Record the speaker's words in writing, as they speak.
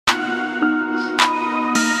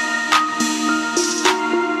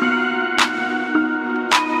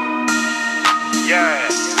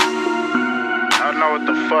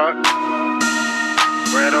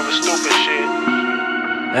over stupid shit.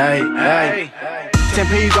 Hey. 10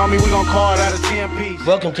 P's on me, we gon' call it out of 10 P's.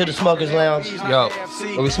 Welcome to the Smokers Lounge. Yo.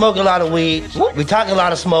 Where we smoke a lot of weed. We talk a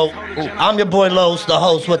lot of smoke. I'm your boy Los, the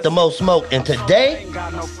host with the most smoke. And today,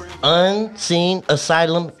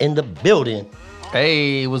 Unseenasylum in the building.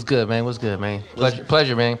 Hey, what's good, man?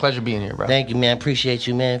 Pleasure, man. Pleasure being here, bro. Thank you, man. Appreciate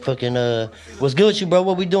you, man. Fucking, what's good with you, bro?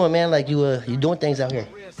 What we doing, man? Like, you doing things out here?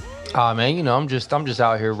 Man, you know, I'm just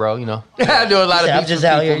out here, bro. You know, I do a lot of beats for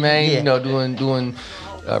people, here, man. Yeah. You know, doing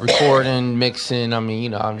recording, mixing. I mean, you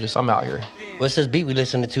know, I'm out here. What's this beat we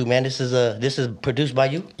listening to, man? This is produced by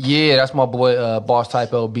you? Yeah, that's my boy, Boss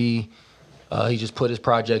Type LB. He just put his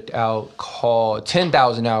project out called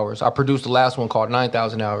 10,000 Hours. I produced the last one called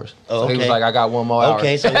 9,000 Hours. Oh, okay. So he was like, I got one more hour.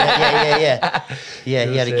 Okay, so yeah. Yeah,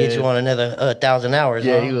 he had to get you on another 1,000 hours.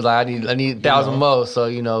 Yeah, huh? he was like, I need 1,000 more. So,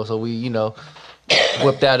 so we,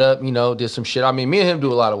 whipped that up, did some shit. I mean, me and him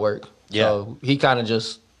do a lot of work. Yeah. So he kind of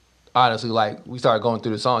just, honestly, like, we started going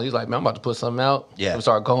through the songs. He's like, man, I'm about to put something out. Yeah. We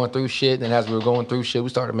started going through shit. Then as we were going through shit, we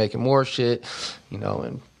started making more shit,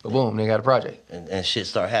 and boom, they got a project. And shit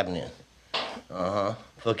started happening.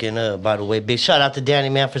 Fucking, by the way, big shout out to Danny,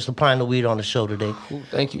 man, for supplying the weed on the show today. Ooh,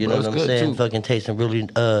 thank you, You bro. know what It's I'm good, saying? too. Fucking tasting really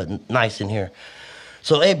nice in here.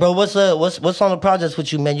 So, hey, bro, what's on the projects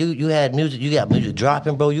with you, man? You had music, you got music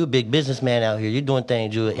dropping, bro. You a big businessman out here. You doing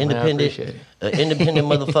things. You an independent, appreciate independent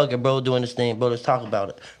motherfucker, bro, doing this thing, bro. Let's talk about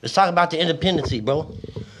it. Let's talk about the independency, bro.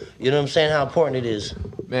 You know what I'm saying? How important it is.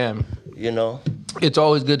 Man, It's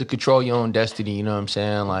always good to control your own destiny, you know what I'm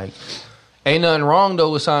saying? Like, ain't nothing wrong,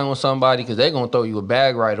 though, with signing with somebody because they going to throw you a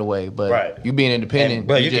bag right away. But you being independent. And,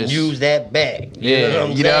 bro, you can use that bag. You know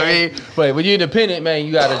what I'm you know what I saying? mean? But when you're independent, man,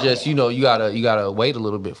 you got to just, you got to wait a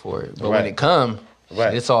little bit for it. But when it come,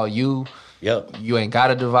 it's all you. Yep. You ain't got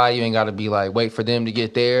to divide. You ain't got to be like, wait for them to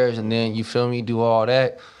get theirs. And then, you feel me, do all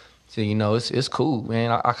that. So, it's cool, man.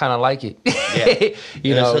 I kind of like it. Yeah.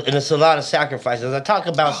 And it's a lot of sacrifices. I talk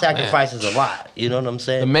about sacrifices a lot. You know what I'm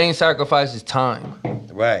saying? The main sacrifice is time.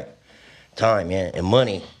 Right. Time, man, and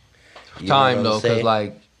money. Time, though, because,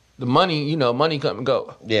 like, the money, money come and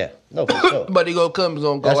go. Yeah, no, for sure. But it gonna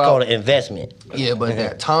go That's out. called an investment. Yeah, but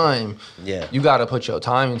that time, you got to put your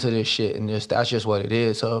time into this shit, and that's just what it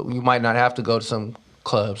is. So you might not have to go to some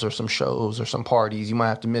clubs or some shows or some parties. You might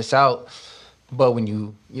have to miss out. But when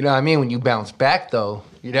you know what I mean? When you bounce back, though,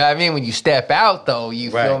 you know what I mean? When you step out, though,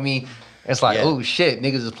 you feel me? It's like, oh, shit,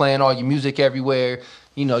 niggas is playing all your music everywhere.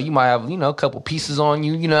 You might have, a couple pieces on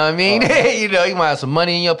you, you know what I mean? You might have some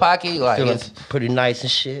money in your pocket. Like, it's pretty nice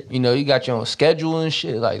and shit. You got your own schedule and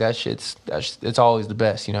shit. Like, it's always the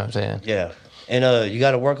best, you know what I'm saying? Yeah. And you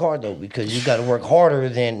got to work hard, though, because you got to work harder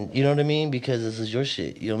than, you know what I mean? Because this is your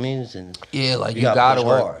shit, you know what I mean? You got to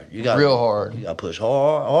work hard. real hard. You got to push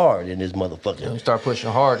hard in this motherfucker. You start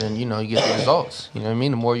pushing hard and, you get the results. You know what I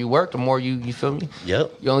mean? The more you work, the more you feel me?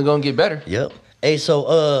 Yep. You're only going to get better. Yep. Hey,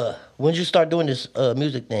 so, when did you start doing this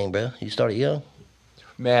music thing, bro? You started young?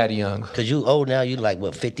 Mad young. Because you old now. You like,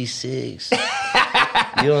 what, 56?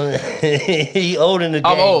 You old in the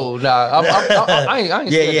game. I'm old. Nah, I ain't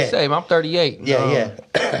scared to say, man. I'm 38.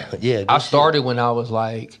 Yeah. I started when I was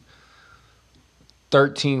like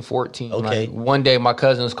 13, 14. Okay. Like, one day my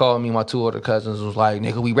cousins called me, my two older cousins was like,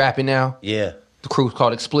 nigga, we rapping now? Yeah. The crew's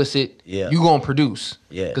called Explicit. Yeah. You gonna produce.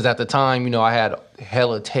 Yeah. Because at the time, I had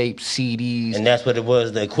hella tapes, CDs. And that's what it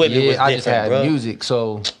was. The equipment was different, I just had bro. music.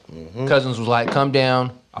 So cousins was like, come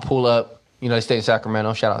down. I pull up. They stay in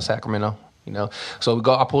Sacramento. Shout out Sacramento. So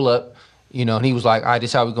I pull up. And he was like, all right,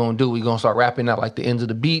 this how we gonna do. We gonna start rapping out like the ends of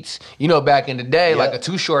the beats. Back in the day, like a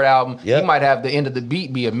Too Short album, you might have the end of the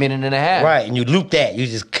beat be a minute and a half. Right, and you loop that. You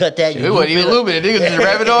just cut that. It wasn't even looping it. Niggas just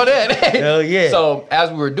rapping all that. Hell yeah. So as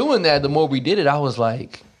we were doing that, the more we did it, I was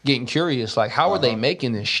like getting curious. Like, how are they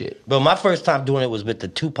making this shit? But my first time doing it was with the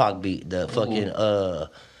Tupac beat. The fucking,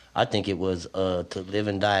 I think it was To Live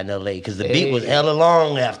and Die in L.A. Because the beat was hella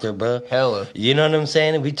long after, bro. Hella. You know what I'm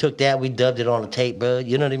saying? And we took that, we dubbed it on the tape, bro.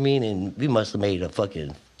 You know what I mean? And we must have made a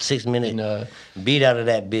fucking 6-minute beat out of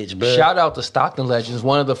that bitch, bro. Shout out to Stockton Legends.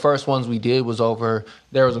 One of the first ones we did was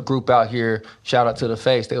there was a group out here, shout out to The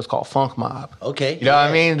Face, they was called Funk Mob. Okay. You know what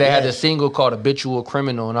I mean? They had a single called Habitual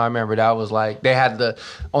Criminal, and I remember that was like, they had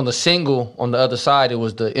on the single, on the other side, it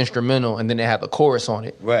was the instrumental, and then they had the chorus on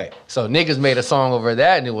it. Right. So niggas made a song over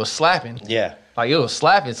that, and it was slapping. Yeah. Like, it was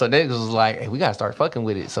slapping, so niggas was like, hey, we gotta start fucking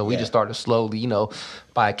with it. So we just started slowly,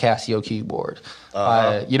 buy a Casio keyboard. You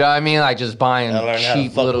know what I mean? Like, just buying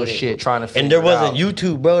cheap little shit, trying to figure it out. And there wasn't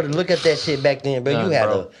YouTube, bro, to look at that shit back then,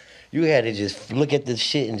 bro. You had to just look at this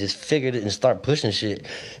shit and just figure it and start pushing shit.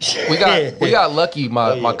 We got lucky.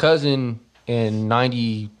 My cousin in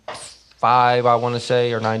 94 95, I want to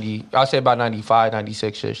say, or 90. I'll say about 95,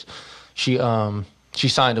 96ish. She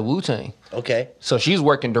signed to Wu-Tang. Okay. So she's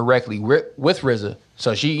working directly with RZA.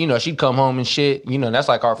 So she'd come home and shit. That's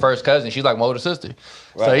like our first cousin. She's like my older sister.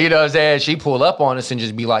 Right. So what I'm saying? She'd pull up on us and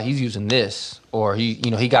just be like, he's using this. Or he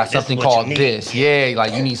got something called this. Yeah,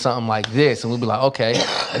 like you need something like this. And we'd be like, okay.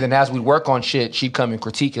 And then as we work on shit, she'd come and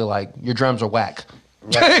critique it like, your drums are whack.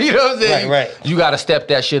 Right. You know what I'm saying? Right. You got to step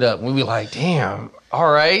that shit up. And we'd be like, damn. All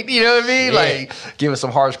right, you know what I mean? Yeah. Like, give us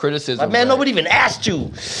some harsh criticism. Man, nobody even asked you.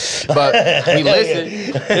 But we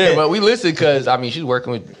listen. Yeah, but we listen because, she's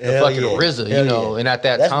working with the fucking RZA, and at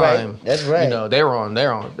that time, That's right. They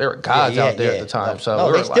were gods out there at the time.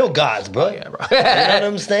 So they're still gods, bro. Yeah, bro. You know what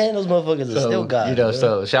I'm saying? Those motherfuckers are still gods.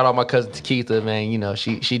 So shout out my cousin Takitha, man.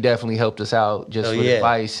 She definitely helped us out just with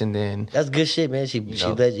advice, and then that's good shit, man. She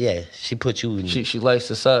put you in. She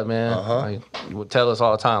laced us up, man. Like, would tell us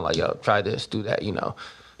all the time, like, yo, try this, do that,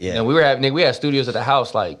 Yeah. And we had studios at the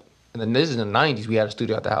house, like, and then this is in the 90s, we had a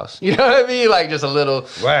studio at the house. You know what I mean? Like, just a little,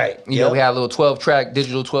 right. We had a little 12-track,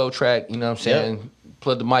 digital 12-track, you know what I'm saying? Yep.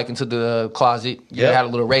 Plug the mic into the closet. Yeah. Had a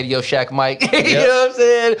little Radio Shack mic. You know what I'm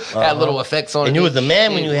saying? Had little effects on it. And you was the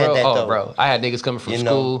man when you had that, though. Bro. I had niggas coming from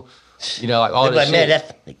school, like all this shit.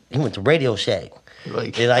 Man, he went to Radio Shack.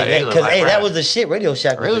 That was the shit. Radio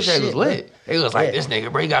Shack was lit. It was like, this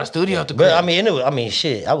nigga, bro, he got a studio at the crib.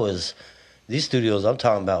 Shit, these studios I'm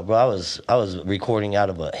talking about, bro, I was recording out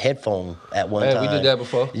of a headphone at one time. We did that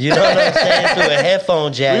before. You know what I'm saying? Through a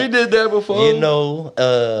headphone jack. We did that before. We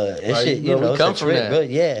come from that. Bro.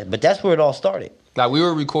 Yeah, but that's where it all started. Like, we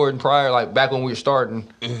were recording prior, like, back when we were starting,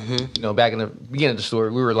 back in the beginning of the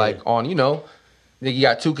story, we were, like, on, you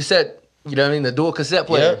got two cassette, the dual cassette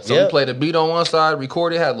player. So we played a beat on one side,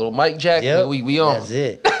 recorded, had a little mic jack, we on. That's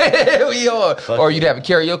it. We on. Or you'd have a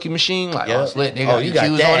karaoke machine, like, it's lit, they got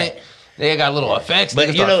EQs on it. They got little effects. But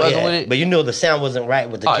with it. But the sound wasn't right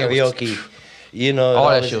with the karaoke. All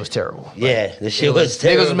that shit was terrible. Yeah, the shit was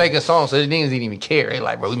terrible. Niggas was making songs, so the niggas didn't even care. They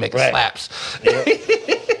like, bro, we making slaps.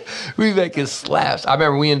 We making slaps. I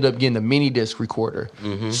remember we ended up getting the mini disc recorder.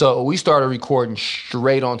 So we started recording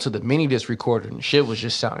straight onto the mini disc recorder, and shit was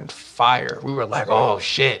just sounding fire. We were like, oh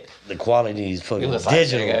shit. The quality is fucking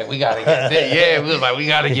digital. Like, we gotta get this. Yeah, we was like, we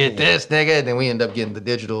gotta get this, nigga. And then we ended up getting the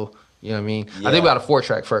digital. You know what I mean? Yeah. I think we got a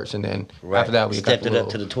 4-track first, and then after that we stepped it up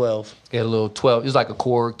to the 12. Yeah, a little 12. It was like a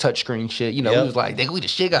Korg touchscreen shit. We was like, nigga, we the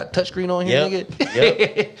shit got touchscreen on here, nigga.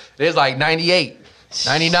 Yep. It's like 98,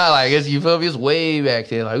 99. Like, you feel me? It's way back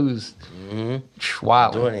there. Like, it was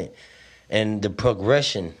wild. Doing it. And the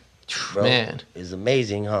progression, bro, is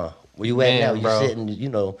amazing, huh? Where you at now? You sitting,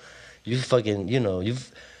 you fucking,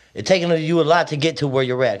 it's taking you a lot to get to where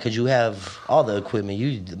you're at because you have all the equipment.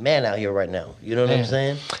 You the man out here right now. You know what I'm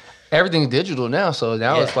saying? Everything's digital now, so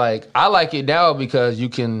now it's like, I like it now because you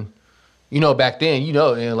can, back then,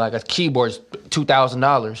 like a keyboard's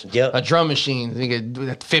 $2,000. Yep. A drum machine,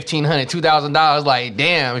 $1,500, $2,000. Like,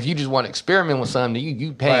 damn, if you just want to experiment with something,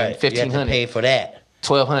 you pay $1,500. You have to pay for that.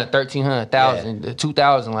 $1,200, $1,300, $1,000,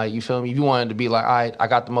 $2,000. Like, you feel me? If you wanted to be like, all right, I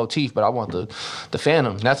got the motif, but I want the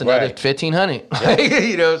Phantom. That's another $1,500.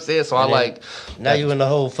 You know what I'm saying? So now you in the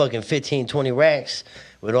whole fucking 15, 20 racks.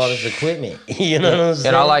 With all this equipment, you know what I'm saying?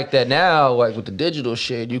 And I like that now, like with the digital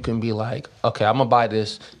shit, you can be like, okay, I'm gonna buy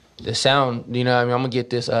this sound, I'm gonna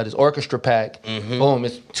get this orchestra pack. Boom,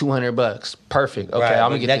 it's $200. Perfect. Okay,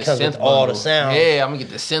 I'm gonna get this synth bundle. All the sound. Yeah, I'm gonna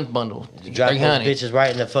get the synth bundle. Drop those bitches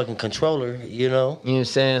right in the fucking controller, You know what I'm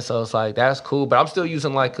saying? So it's like, that's cool. But I'm still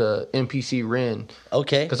using like a MPC Ren.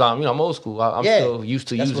 Okay. Because I'm old school. I'm still used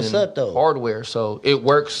to using hardware. So it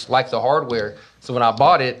works like the hardware. So when I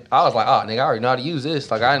bought it, I was like, oh, nigga, I already know how to use this.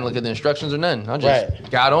 Like, I didn't look at the instructions or nothing. I just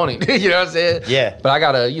got on it. You know what I'm saying? Yeah. But I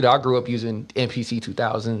got I grew up using MPC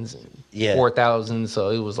 2000s and 4000s. So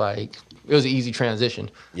it was like, it was an easy transition.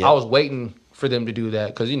 Yeah. I was waiting for them to do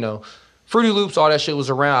that because, Fruity Loops, all that shit was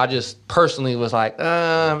around. I just personally was like,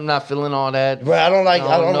 I'm not feeling all that. Bro, I don't like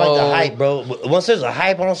the hype, bro. Once there's a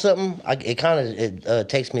hype on something, it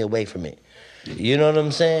takes me away from it. You know what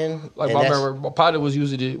I'm saying? Like, I remember my partner was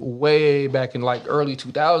using it way back in like early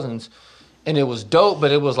 2000s, and it was dope,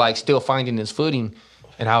 but it was like still finding its footing.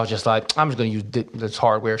 And I was just like, I'm just gonna use this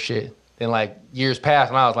hardware shit. Then like years passed,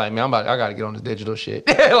 and I was like, man, I gotta get on this digital shit.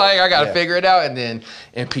 Like, I gotta figure it out. And then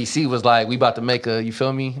MPC was like, we about to make you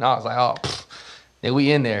feel me? And I was like, oh, then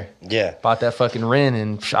we in there. Yeah. Bought that fucking Ren,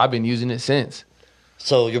 and I've been using it since.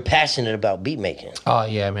 So you're passionate about beat making? Oh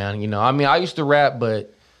yeah, man. I used to rap,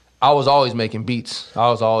 but I was always making beats.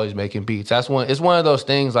 It's one of those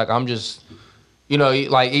things, like, I'm just, you know,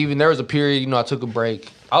 like even there was a period, you know, I took a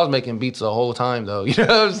break. I was making beats the whole time though. You know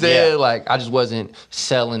what I'm saying? Yeah. Like I just wasn't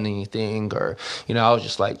selling anything, or you know, I was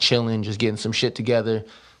just like chilling, just getting some shit together.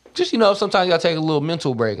 Just, you know, sometimes you gotta take a little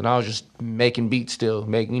mental break, and I was just making beats still,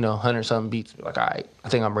 making, you know, 100-something beats. Like, all right, I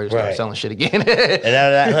think I'm ready to start selling shit again. And out of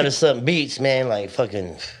that 100-something beats, man, like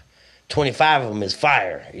fucking 25 of them is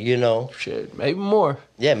fire, you know? Shit, maybe more.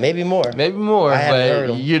 Yeah, maybe more. Maybe more, I haven't heard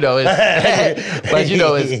them. You know, it's, but you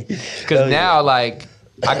know, it's, because now, like,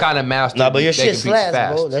 I kind of mastered. Nah, but your shit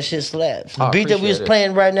slaps, bro. That shit slaps. The beat that we was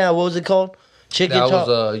playing right now, what was it called? Chicken Talk? That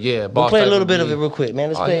was, yeah, We'll play a little bit of it real quick, man.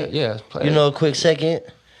 Let's play it. Yeah, play you know, a quick second.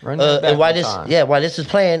 And while this is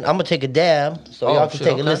playing, I'm gonna take a dab, so y'all can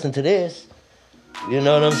take a listen to this. You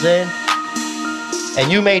know what I'm saying?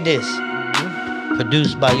 And you made this,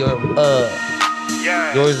 produced by yours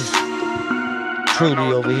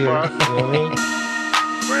truly over here. You know what I mean?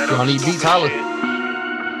 Y'all need beats, holla.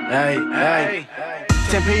 Hey.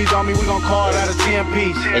 10 P's on me, we gon' call it out of 10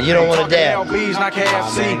 P's. And you don't want to dab.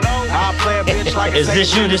 Is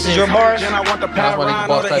this you? This is your bar?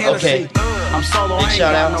 Okay. I'm solo, I ain't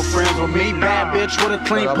got no friends with me. Bad bitch with a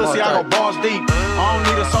clean pussy, I go balls deep. I don't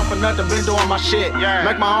need a song for nothing, been doing my shit.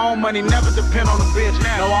 Make my own money, never depend on the bitch.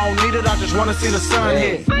 No, I don't need it, I just wanna see the sun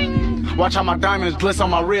hit. Watch how my diamonds bliss on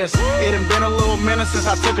my wrist. It done been a little minute since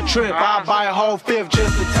I took a trip. I'll buy a whole fifth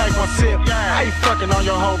just to take one sip. How you fucking on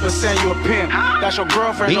your hoe but saying you a pimp? That's your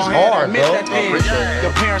girlfriend, don't have to admit that thing.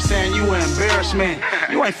 Your parents saying you an embarrassment.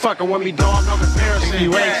 You ain't fucking with me, dog, no comparison.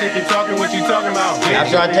 You ain't chicken talking what you talking about.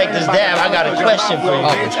 After I take this dab, I got a question for you.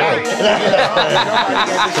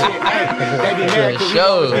 Good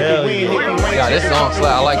show. Yeah, this song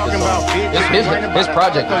slap. I like this song. His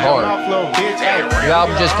project is hard. The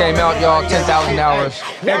album just came out, y'all. 10,000 hours.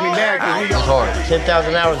 It's hard.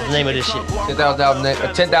 10,000 hours is the name of this shit.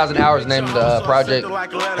 10,000 hours is the name of the project.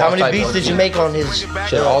 How many beats did you make on his?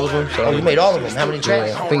 Shit, all of them. So you made all of them. How many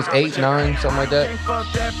tracks? Yeah, I think it's 8, 9, something like that.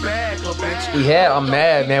 I'm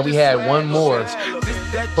mad, man. We had one more.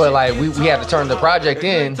 But like we had to turn the project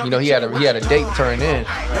in. You know, he had a date to turn it in.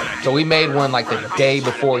 So we made one like the day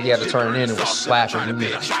before he had to turn it in. It was slapping.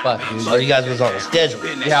 Fuck, dude. Oh, you guys was on a schedule.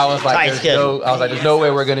 Yeah, I was like, there's no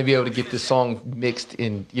way we're gonna be able to get this song mixed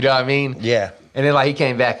in. You know what I mean? Yeah. And then like he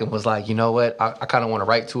came back and was like, you know what? I kind of want to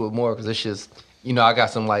write to it more because it's just, you know, I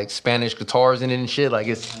got some like Spanish guitars in it and shit. Like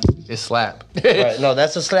it's slap. Right. No,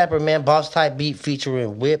 that's a slapper, man. Boss Type beat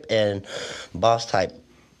featuring Whip and Boss Type.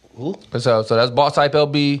 Who? So that's Boss Type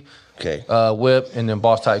LB. Okay. Whip and then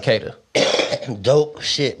Boss Type Kata. Dope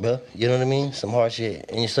shit, bro. You know what I mean? Some hard shit.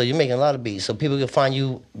 And so you're making a lot of beats. So people can find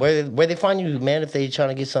you where they find you, man, if they trying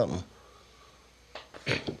to get something.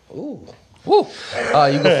 Ooh. Woo.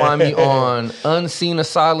 You can find me on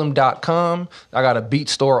Unseenasylum.com. I got a beat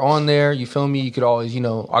store on there. You feel me? You could always, you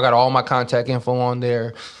know, I got all my contact info on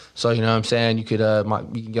there. So, you know what I'm saying? You could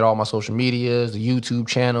you can get all my social medias, the YouTube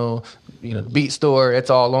channel, you know, the beat store. It's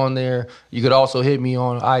all on there. You could also hit me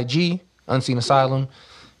on IG, Unseen Asylum.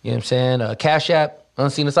 You know what I'm saying? Cash App.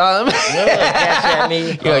 Unseen Asylum. Cash at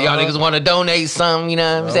me. Y'all niggas want to donate something, you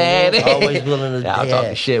know what I'm saying? Always willing to. I'm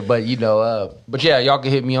talking shit, but you know, but yeah, y'all can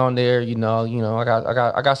hit me on there. You know, I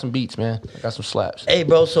got some beats, man. I got some slaps. Hey,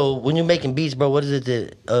 bro. So when you're making beats, bro, what is it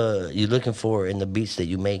that you're looking for in the beats that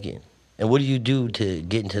you're making, and what do you do to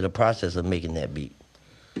get into the process of making that beat?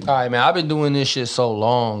 All right, man. I've been doing this shit so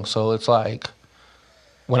long, so it's like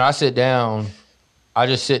when I sit down, I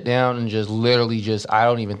just sit down and just literally I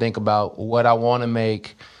don't even think about what I want to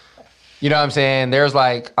make. You know what I'm saying? There's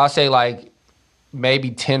like, I'll say like maybe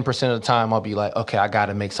 10% of the time I'll be like, okay, I got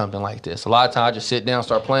to make something like this. A lot of times I just sit down,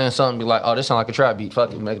 start playing something, be like, oh, this sound like a trap beat.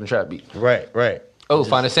 Fuck it, I'm making a trap beat. Right. Oh,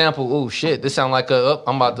 find a sample. Oh, shit, this sound like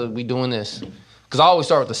I'm about to be doing this. Because I always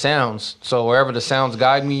start with the sounds. So wherever the sounds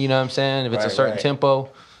guide me, you know what I'm saying? If it's a certain tempo.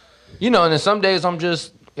 You know, and then some days I'm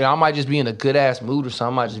just, you know, I might just be in a good-ass mood or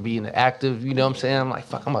something. I might just be in the active, you know what I'm saying? I'm like,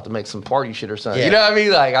 fuck, I'm about to make some party shit or something. Yeah. You know what I mean?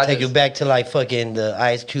 Like, I take you back to, like, fucking the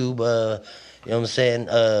Ice Cube, you know what I'm saying?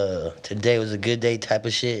 Today was a good day type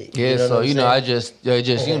of shit. Yeah, you know so, you know, I just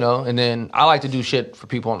you know, and then I like to do shit for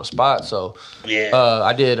people on the spot. So, yeah.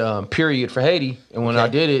 I did Period for Haiti. And when I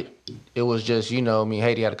did it, it was just, you know, me and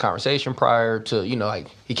Haiti had a conversation prior to, you know, like,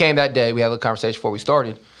 he came that day. We had a conversation before we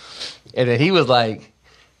started. And then he was like,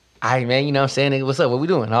 all right, man, you know what I'm saying? Nigga, what's up? What we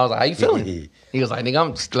doing? And I was like, how you feeling? He was like,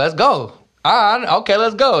 nigga, let's go. All right, okay,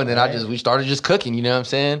 let's go. And then we started just cooking, you know what I'm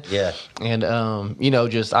saying? Yeah. And, you know, I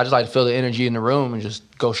just like to feel the energy in the room and just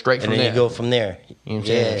go straight from there. And then you go from there. You know what I'm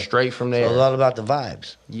saying? Straight from there. So it's all about the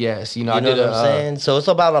vibes. Yes, you know, I did what I'm saying? So it's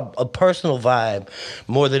about a personal vibe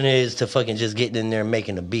more than it is to fucking just getting in there and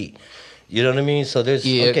making a beat. You know what I mean? So there's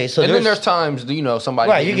okay. So then there's times somebody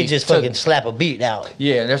right. You can just fucking slap a beat out.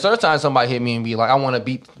 Yeah, and there's other times somebody hit me and be like, I want a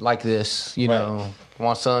beat like this.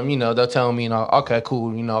 Want some? They'll tell me, okay,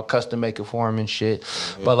 cool. I'll custom make it for them and shit.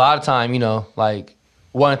 Mm-hmm. But a lot of time, like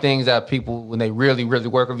one of the things that people when they really really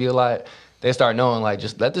work with you a lot. They start knowing, like,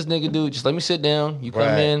 just let this nigga do it. Just let me sit down. You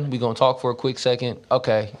come in. We going to talk for a quick second.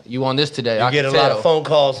 Okay. You on this today. You get a lot of phone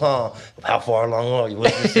calls, huh? How far along are you?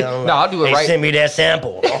 What's this sound like? No, I'll do it right. Send me that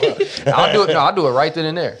sample. I'll do it right then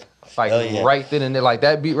and there. Like, right then and there. Like,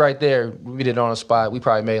 that beat right there, we did it on the spot. We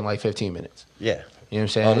probably made in, like, 15 minutes. Yeah. You know what I'm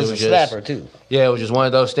saying? Oh, it was a slapper, too. Yeah, it was just one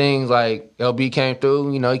of those things, like, LB came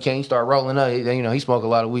through, he start rolling up. He smoked a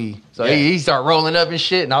lot of weed. So he started rolling up and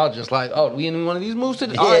shit, and I was just like, oh, we in one of these moves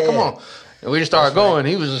today? All right, come on. And we just started going.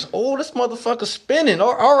 He was just, this motherfucker's spinning.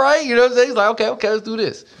 All right, you know what I'm saying? He's like, okay, let's do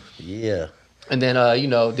this. Yeah. And then,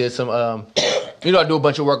 did some, I do a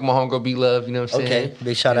bunch of work with my homegirl, B-Love, you know what I'm saying? Okay,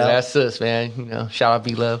 big shout out. That's us, man. Shout out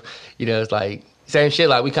B-Love. It's like, same shit,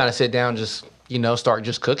 like, we kind of sit down, just, start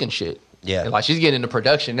just cooking shit. Yeah. And, like, she's getting into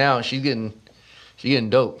production now, and she's getting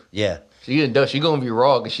dope. Yeah. She's getting dope. She's going to be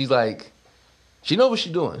raw, because she's like, she know what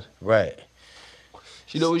she's doing. Right.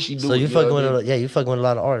 You know what she doing. So you fucking with you fucking with a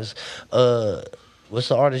lot of artists. What's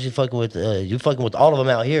the artist you fucking with? You fucking with all of them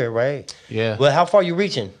out here, right? Yeah. Well, how far you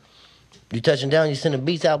reaching? You touching down? You sending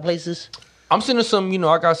beats out places? I'm sending some.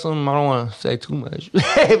 I got some. I don't want to say too much,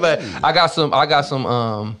 but I got some. I got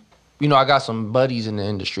some buddies in the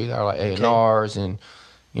industry that are like A&Rs and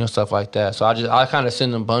stuff like that. So I kind of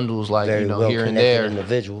send them bundles like here and there,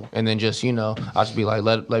 individual, and then just I just be like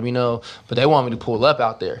let me know. But they want me to pull up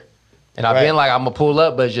out there. And I've been like, I'm going to pull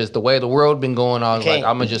up, but just the way the world been going on, like,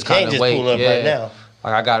 I'm going to just kind of wait. Pull up right now.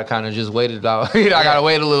 Like, I got to kind of just wait it out. I got to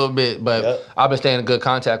wait a little bit, but I've been staying in good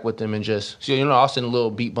contact with them and just, I'll send a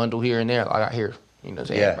little beat bundle here and there. Like, I hear,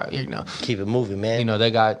 right here, Keep it moving, man.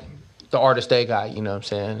 They got the artist they got, you know what I'm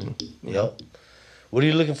saying? Yep. What are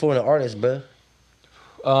you looking for in an artist, bro?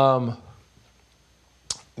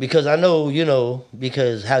 Because I know,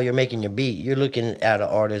 because how you're making your beat, you're looking at an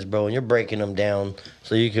artist, bro, and you're breaking them down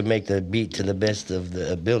so you can make the beat to the best of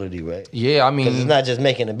the ability, right? Yeah, I mean... Because it's not just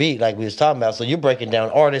making a beat like we was talking about, so you're breaking down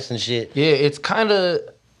artists and shit. Yeah, it's kind of...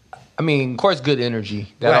 of course, good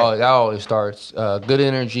energy. That always starts. Good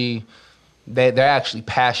energy. They're actually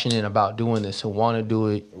passionate about doing this and want to do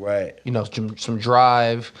it. Right. Some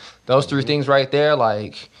drive. Those three things right there,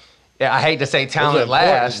 like... I hate to say talent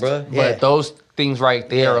last, but those... things right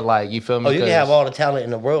there are like, you feel me? Oh, you can have all the talent in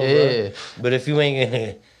the world, bro. But if you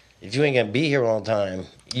ain't gonna be here all the time,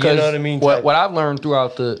 you know what I mean? What I've learned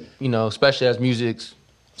throughout the, especially as music,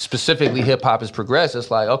 specifically hip hop, has progressed, it's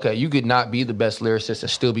like, okay, you could not be the best lyricist and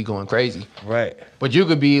still be going crazy, right? But you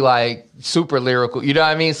could be like super lyrical, you know what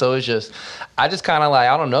I mean? So it's just, I just kind of like,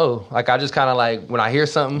 I don't know, like I just kind of like when I hear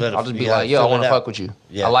something, I'll just be like, yo, I want to fuck with you.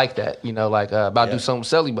 Yeah. I like that, about to do something with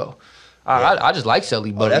Selly Bo. I just like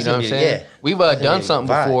Selly Bo, you know what I'm saying? Yeah. We've done something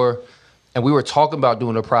before, and we were talking about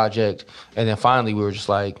doing a project, and then finally we were just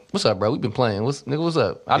like, what's up, bro? We've been playing. What's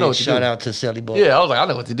up? I know what to do. Shout out to Selly Bo. Yeah, I was like, I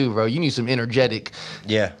know what to do, bro. You need some energetic,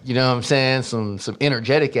 you know what I'm saying? Some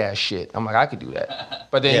energetic ass shit. I'm like, I could do that.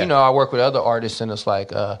 But then, I work with other artists, and it's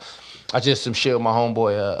like, I did some shit with my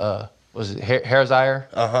homeboy, was it Hairzyre?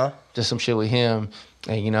 Uh-huh. Just some shit with him,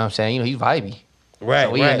 and you know what I'm saying? He's vibey. Right,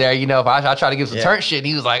 so we in there, if I try to give some turn shit, and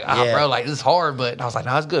he was like, bro, like, this is hard, but I was like,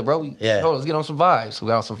 no, it's good, bro. Let's get on some vibes. We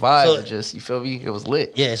got on some vibes, and just, you feel me? It was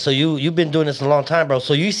lit. Yeah, so you've been doing this a long time, bro.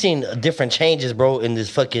 So you've seen different changes, bro, in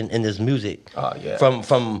this music. Oh, yeah. From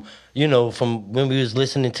from when we was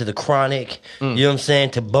listening to The Chronic, you know what I'm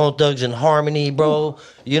saying, to Bone Thugs and Harmony, bro.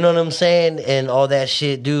 You know what I'm saying? And all that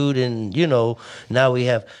shit, dude. And, now we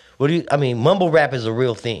have, mumble rap is a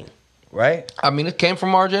real thing. Right? It came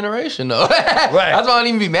from our generation, though. Right. That's why I don't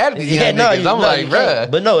even be mad at these young niggas. I'm like,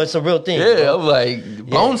 bruh. But no, it's a real thing. Yeah, bro. I'm like,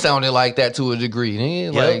 Bone sounded like that to a degree.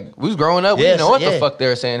 Like, we was growing up, we didn't know what the fuck they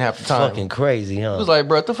were saying half the time. Fucking crazy, huh? It was like,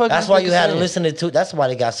 bro, what the fuck that's why you had to listen to that's why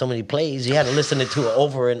they got so many plays. You had to listen to it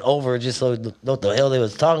over and over just so what the hell they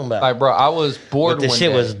was talking about. Like, bro, I was bored one day. The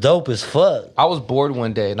shit was dope as fuck. I was bored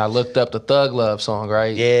one day, and I looked up the Thug Love song,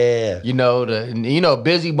 right? Yeah.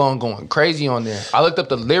 Busy Bone going crazy on there. I looked up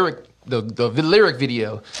the lyric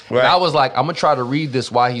video. Right. And I was like, I'm gonna try to read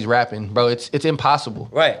this while he's rapping, bro. It's impossible.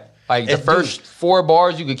 Right. Like the first 4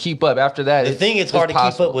 bars you could keep up. After that, it's hard to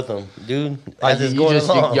keep up with them, dude. Like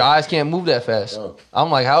your eyes can't move that fast. Oh. I'm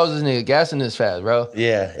like, how is this nigga gassing this fast, bro?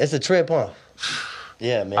 Yeah, it's a trip, huh?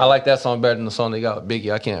 Yeah, man. I like that song better than the song they got with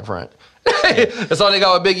Biggie. I can't front. The song they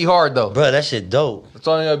got with Biggie hard though, bro. That shit dope. The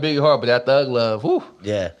song they got with Biggie hard, but that Thug Love, whoo.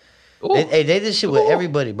 Yeah. They did shit with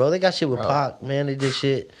everybody, bro. They got shit with Pac, man. They did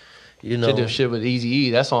shit. You know, shit with Eazy-E.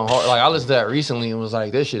 That's on hard. Like I listened to that recently and was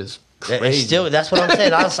like, this shit is crazy. Still, that's what I'm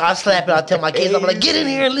saying. I slap it. I tell my kids, I'm like, get in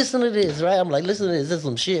here and listen to this, right? I'm like, listen to this. This is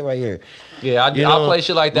some shit right here. Yeah, I play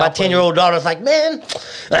shit like that. My 10-year-old daughter's like, man,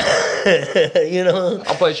 you know.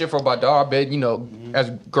 I play shit for my daughter, but you know, as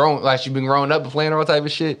grown, like she's been growing up and playing all type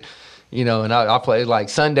of shit. You know, and I play, like,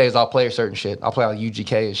 Sundays, I'll play certain shit. I'll play, like,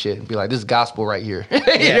 UGK and shit and be like, this is gospel right here. You know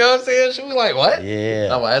what I'm saying? She'll be like, what?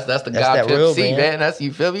 Yeah. I'm like, that's the God Pimp C, man. That's,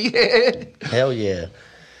 you feel me? Hell yeah.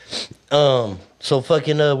 So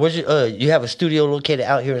fucking, where's your, you have a studio located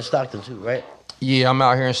out here in Stockton, too, right? Yeah, I'm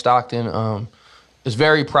out here in Stockton. It's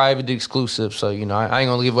very private, exclusive, so, you know, I ain't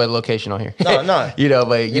gonna give away the location on here. No. You know,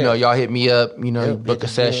 but, you know, y'all hit me up, you know, book a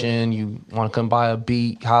session, you want to come buy a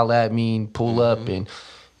beat, holla at me, pull up, and...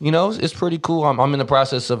 You know, it's pretty cool. I'm in the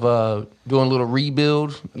process of doing a little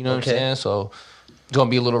rebuild, you know what I'm saying? So it's going to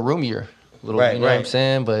be a little roomier. You know what I'm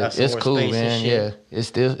saying? But it's cool, man. Yeah.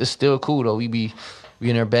 It's still cool, though. We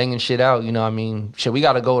in there banging shit out, you know what I mean? Shit, we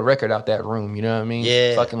got a gold record out that room, you know what I mean?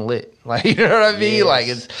 Yeah. Fucking lit. Like, you know what I mean?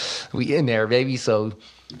 Yes. Like, we in there, baby. So,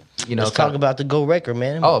 you know. Let's talk about the gold record,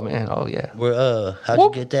 man. Oh, man. Oh, yeah. How'd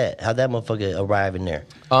you get that? How'd that motherfucker arrive in there?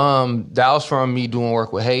 That was from me doing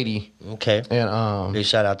work with Haiti. Okay. And big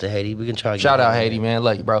shout out to Haiti. We can try. Shout out Haiti, man.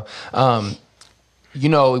 Love you, bro. You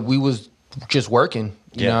know, we was just working.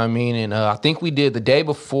 You know what I mean? And I think we did the day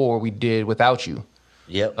before we did Without You.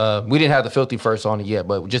 Yep. We didn't have the Filthy First on it yet,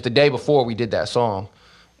 but just the day before we did that song.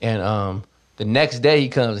 And the next day he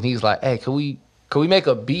comes and he's like, "Hey, can we make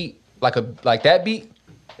a beat like that beat?"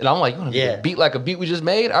 And I'm like, "You want to make a beat like a beat we just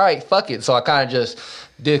made? All right, fuck it." So I kind of just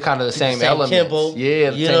did kind of the same elements. Tempo. Yeah,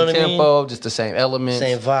 the same tempo, just the same elements.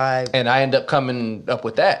 Same vibe. And I ended up coming up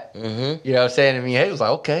with that. Mm-hmm. You know what I'm saying? And he was like,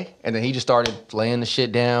 okay. And then he just started laying the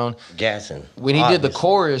shit down. Gassing. When he did the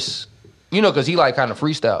chorus, you know, because he like kind of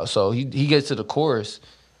freestyle. So he gets to the chorus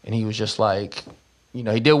and he was just like, you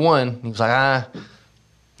know, he did one. He was like,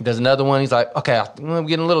 He does another one. He's like, okay, I'm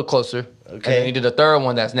getting a little closer. Okay. And then he did a third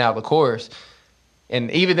one that's now the chorus. And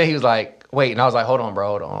even then he was like, wait, and I was like, hold on, bro,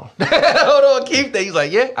 hold on. Hold on, keep that. He's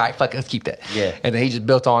like, yeah, all right, fuck it, let's keep that. Yeah. And then he just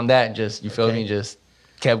built on that and just, you feel me, just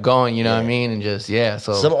kept going, you know what I mean? And just,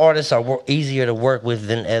 so. Some artists are easier to work with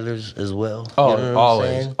than others as well. Oh, you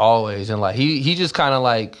know always. And like, he just kind of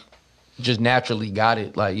like, just naturally got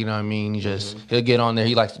it. Like, you know what I mean? He just, he'll get on there.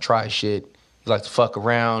 He likes to try shit. He likes to fuck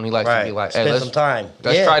around. He likes to be like, hey, spend some time.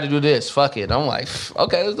 Let's try to do this. Fuck it. I'm like,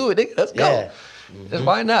 okay, let's do it, nigga. Let's go. Yeah. Mm-hmm.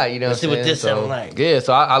 Why not? You know, let's see what this sounds like. Yeah,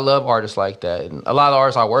 so I love artists like that, and a lot of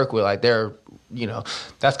artists I work with, like they're, you know,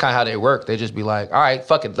 that's kind of how they work. They just be like, all right,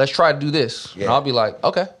 fuck it, let's try to do this, and I'll be like,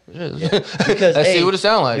 okay, because let's see what it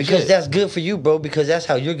sounds like. Because that's good for you, bro. Because that's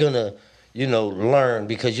how you're gonna, you know, learn.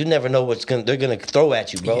 Because you never know they're gonna throw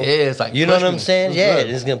at you, bro. Yeah, it's like, you know what I'm saying? Yeah,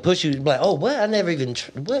 it's gonna push you. Like, oh, what? I never even.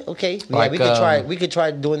 What? Okay, like, we could try. We could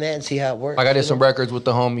try doing that and see how it works. Like I did some records with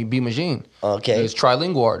the homie B Machine. Okay, he's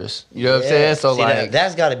trilingual artist. You know what I'm saying? So see, like,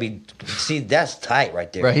 that's got to be. See, that's tight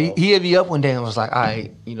right there. Right. He hit me up one day and was like, all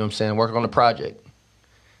right, you know what I'm saying, working on the project.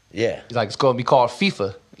 Yeah. He's like, it's gonna be called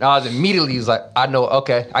FIFA. And I was immediately, he's like, I know,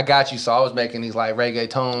 okay, I got you. So I was making these like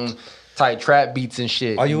reggaeton type trap beats and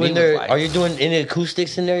shit. Are you in there? Like, are you doing any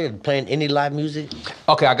acoustics in there? You're playing any live music?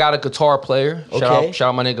 Okay, I got a guitar player. Okay. Shout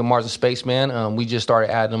out my nigga Mars the Spaceman. We just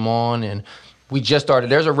started adding them on, and we just started.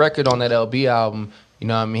 There's a record on that LB album. You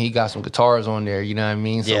know what I mean? He got some guitars on there. You know what I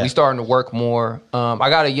mean? So we starting to work more. I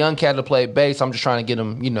got a young cat to play bass. I'm just trying to get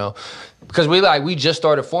him, you know, because we just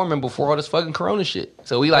started forming before all this fucking Corona shit.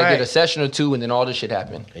 So we did a session or two, and then all this shit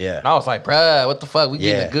happened. Yeah. And I was like, bruh, what the fuck? We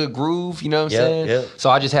getting a good groove. You know what I'm saying? Yep. So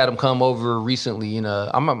I just had him come over recently, and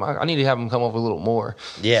I need to have him come over a little more.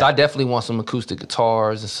 Yeah. So I definitely want some acoustic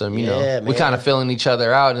guitars and some, you know, we kind of filling each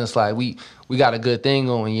other out, and it's like we got a good thing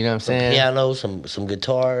going, you know what I'm saying? Some piano, some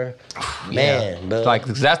guitar. Man, bro. Like,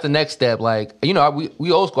 that's the next step. Like, you know,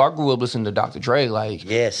 we old school. I grew up listening to Dr. Dre. Like,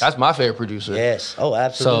 that's my favorite producer. Yes. Oh,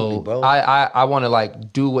 absolutely, so bro. I want to,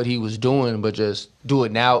 like, do what he was doing, but just do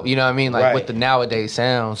it now. You know what I mean? Like, with the nowadays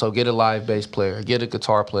sound. So get a live bass player, get a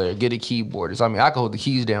guitar player, get a keyboardist. I mean, I can hold the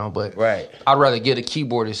keys down, but I'd rather get a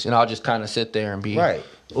keyboardist, and I'll just kind of sit there and be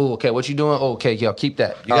oh, okay, what you doing? Oh, okay, yo, keep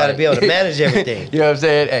that. You got to be able to manage everything. You know what I'm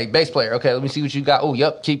saying? Hey, bass player, okay, let me see what you got. Oh,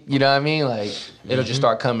 yep, keep, you know what I mean? Like, it'll just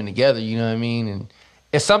start coming together, you know what I mean? And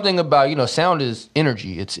it's something about, you know, sound is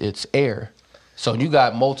energy. It's air. So you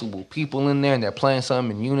got multiple people in there, and they're playing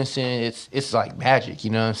something in unison. It's like magic, you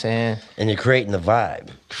know what I'm saying? And you're creating the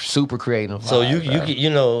vibe. Super creating a vibe. So you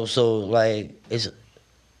know, so like, it's,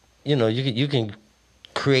 you know, you can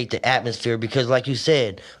create the atmosphere, because like you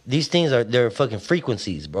said, these things they're fucking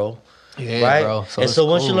frequencies, bro. Yeah, right? bro. So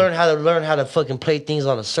once you learn how to fucking play things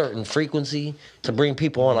on a certain frequency to bring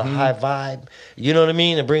people on a high vibe, you know what I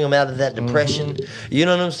mean, and bring them out of that depression. You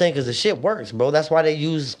know what I'm saying? Because the shit works, bro. That's why they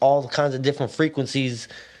use all kinds of different frequencies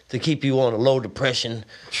to keep you on a low depression.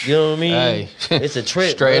 You know what I mean? Hey. It's a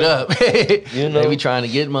trip. Straight up. You know? They be trying to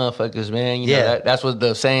get motherfuckers, man. You know, that's what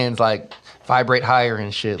the saying's like, vibrate higher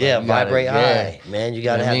and shit. Yeah, like, vibrate high, man. You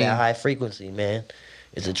gotta have that high frequency, man.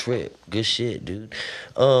 It's a trip. Good shit, dude.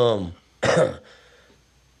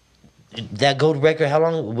 That gold record,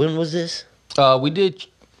 when was this? We did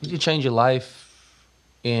Change Your Life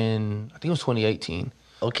in, I think it was 2018.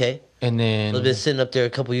 Okay. And then it's been sitting up there a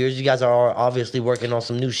couple years. You guys are obviously working on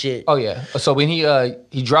some new shit. Oh yeah. So when he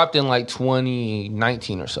dropped in like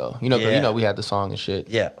 2019 or so, you know we had the song and shit.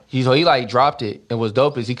 Yeah. He like dropped it, and what's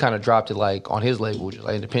dope is he kind of dropped it like on his label, which is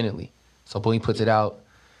like independently. So boom, he puts it out,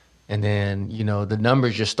 and then the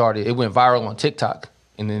numbers just started. It went viral on TikTok.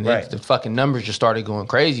 And then the fucking numbers just started going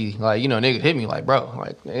crazy. Like, niggas hit me like, bro,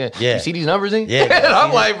 like, you see these numbers in? Yeah. And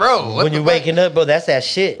I'm like, bro, when you waking up, bro, that's that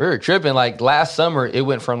shit. We were tripping. Like, last summer, it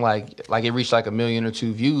went from like it reached like 1 million or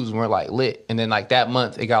 2 views, and we're like lit. And then like that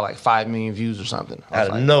month, it got like 5 million views or something. Out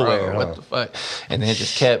of nowhere, what the fuck? And then it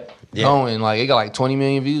just kept going. Like, it got like 20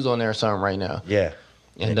 million views on there or something right now. Yeah.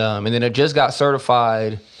 And then it just got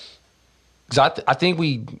certified. Because I think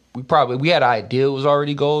we had an idea it was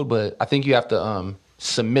already gold, but I think you have to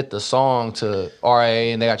submit the song to RA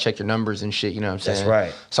and they got to check your numbers and shit, you know what I'm saying? That's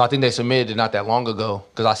right. So I think they submitted it not that long ago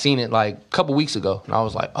because I seen it like a couple weeks ago and I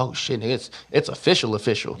was like, oh shit, nigga, it's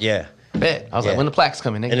official. Yeah. Bet. I was like, when the plaque's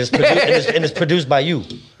coming, nigga. And it's produced by you.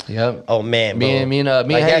 Yep. Oh man, bro. Me and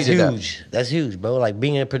that's huge. That. That's huge, bro. Like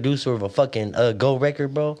being a producer of a fucking gold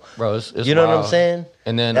record, bro. Bro, it's you know wild. what I'm saying?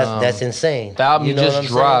 And then that's insane. The album just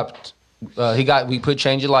dropped. Saying? We put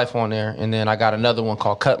Change Your Life on there, and then I got another one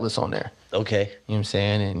called Cutlass on there. Okay. You know what I'm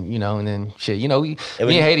saying? And, and then shit, me and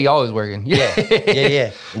Haiti always working.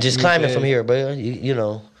 Yeah. Just climbing from here, bro.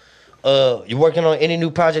 You working on any new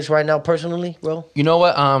projects right now personally, bro? You know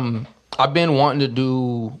what? I've been wanting to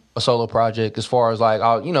do a solo project as far as like,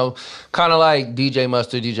 I'll, kind of like DJ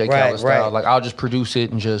Mustard, DJ Khaled style. Like, I'll just produce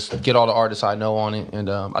it and just get all the artists I know on it. And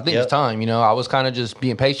I think it's time, I was kind of just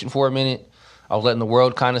being patient for a minute. I was letting the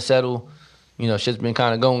world kind of settle. Shit's been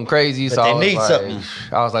kind of going crazy. But so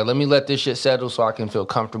I was like, let me let this shit settle so I can feel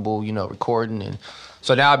comfortable, recording. And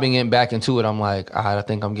so now I've been getting back into it. I'm like, all right, I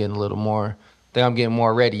think I'm getting a little more,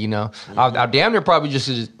 ready, I damn near probably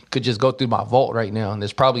could just go through my vault right now, and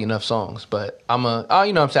there's probably enough songs. But I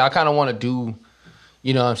kind of want to do,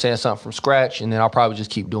 something from scratch, and then I'll probably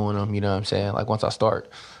just keep doing them, like once I start.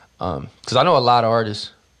 Because I know a lot of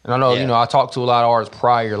artists. And I know, I talked to a lot of artists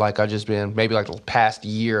prior, like I just been maybe like the past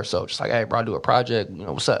year or so, just like, hey, bro, I do a project,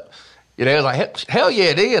 what's up? They was like, hell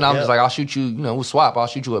yeah, nigga. And I'm just like, I'll shoot you, we'll swap. I'll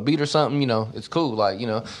shoot you a beat or something, it's cool. Like,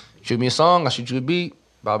 shoot me a song, I'll shoot you a beat.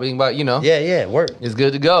 Yeah, work. It's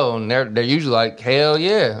good to go. And they're usually like, hell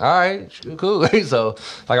yeah, all right, cool. So,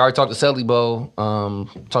 like, I already talked to Selly Bo,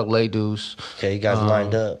 talked to Lay Deuce. Okay, you guys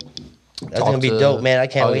lined up. That's going to be dope, man. I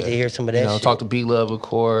can't wait to hear some of that shit. Talk to B-Love, of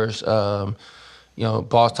course.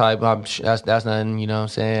 Boss Type, that's nothing, you know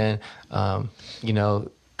what I'm saying?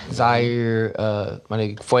 Zaire, my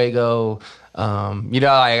nigga Fuego.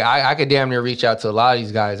 I could damn near reach out to a lot of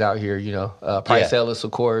these guys out here, Price Ellis,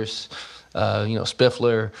 of course,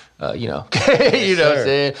 Spiffler, you know what I'm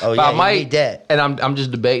saying? Oh, yeah, I might, need that. And I'm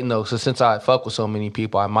just debating, though, so since I fuck with so many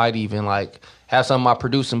people, I might even, like, have some of my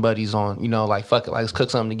producing buddies on, like, fuck it, like, let's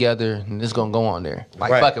cook something together, and it's gonna go on there.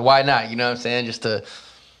 Like, fuck it, why not? You know what I'm saying? Just to...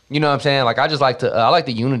 You know what I'm saying? Like, I just like I like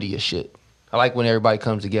the unity of shit. I like when everybody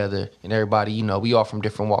comes together and everybody, we all from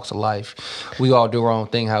different walks of life. We all do our own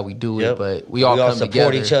thing, how we do it, but we all come support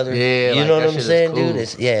together. Each other. Yeah, you know what I'm saying, cool. dude?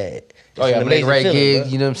 It's Ray Gigs, bro.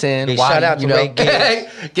 You know what I'm saying? Big shout out to Ray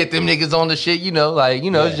Gigs. Get them niggas on the shit,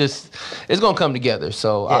 it's just, it's going to come together.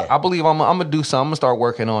 So I believe I'm going to do something. I'm going to start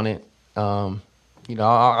working on it. I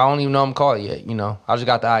don't even know I'm call it yet, I just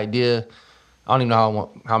got the idea. I don't even know how I'm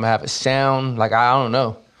going to have it sound. Like, I don't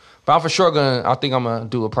know. But I'm for sure I think I'm going to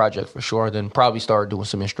do a project for sure, then probably start doing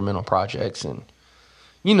some instrumental projects and,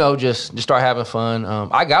 just start having fun.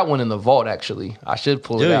 I got one in the vault, actually. I should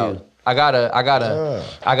pull it out. I got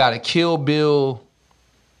a Kill Bill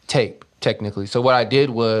tape, technically. So what I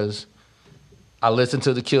did was I listened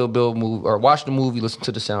to the Kill Bill movie, or watched the movie, listened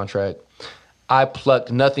to the soundtrack. I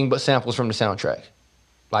plucked nothing but samples from the soundtrack.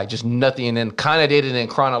 Like, just nothing, and then kind of did it in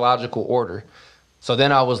chronological order. So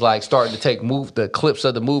then I was like starting to take the clips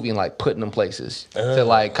of the movie and like putting them places to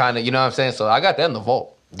like kind of, you know what I'm saying? So I got that in the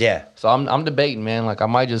vault. Yeah. So I'm debating, man. Like, I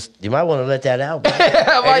might just... You might want to let that out, bro.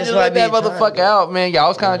 I might just let that motherfucker out, man. Yeah, I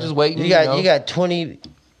was kind of just waiting. You got 20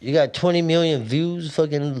 You got 20 million views,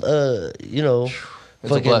 fucking, you know.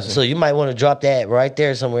 Fucking, so you might want to drop that right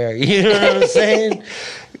there somewhere. You know what I'm saying?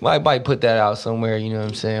 might put that out somewhere, you know what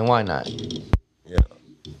I'm saying? Why not? Yeah.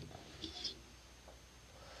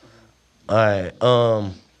 All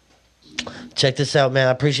right. Check this out, man.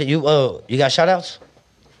 I appreciate you. You got shout outs?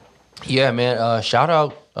 Yeah, man. Shout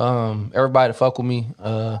out everybody to fuck with me.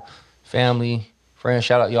 Family, friends,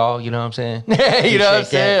 shout out y'all, you know what I'm saying? You know what I'm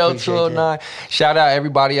saying? 0209. Shout out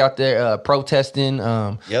everybody out there protesting.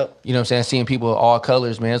 Yep. You know what I'm saying? Seeing people of all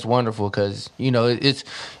colors, man, it's wonderful because, you know, it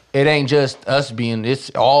ain't just us it's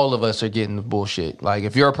all of us are getting the bullshit. Like,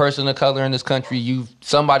 if you're a person of color in this country,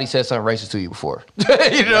 somebody said something racist to you before.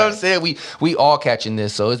 You know what I'm saying? We all catching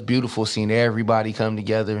this, so it's beautiful seeing everybody come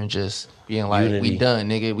together and just being like, Unity. We done,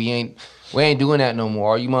 nigga. We ain't doing that no more.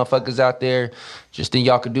 All you motherfuckers out there just think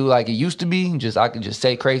y'all could do like it used to be. I could just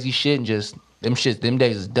say crazy shit and just them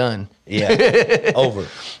days is done. Yeah. Over.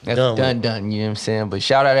 That's done. You know what I'm saying? But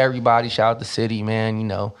shout out everybody. Shout out the city, man, you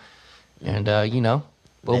know. And, you know,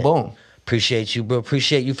 boom. Appreciate you, bro.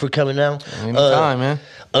 Appreciate you for coming out. Anytime, man.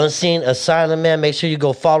 Unseenasylum, man. Make sure you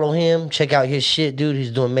go follow him. Check out his shit, dude.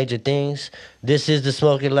 He's doing major things. This is the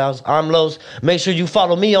Smoking Louse. I'm Los. Make sure you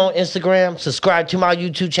follow me on Instagram. Subscribe to my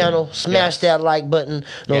YouTube channel. Smash that like button.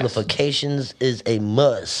 Notifications is a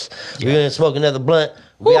must. We're going to smoke another blunt.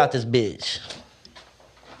 We out this bitch.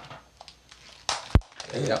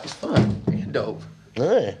 Hey, that was fun. Dope.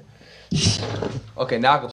 All right. Okay, now I can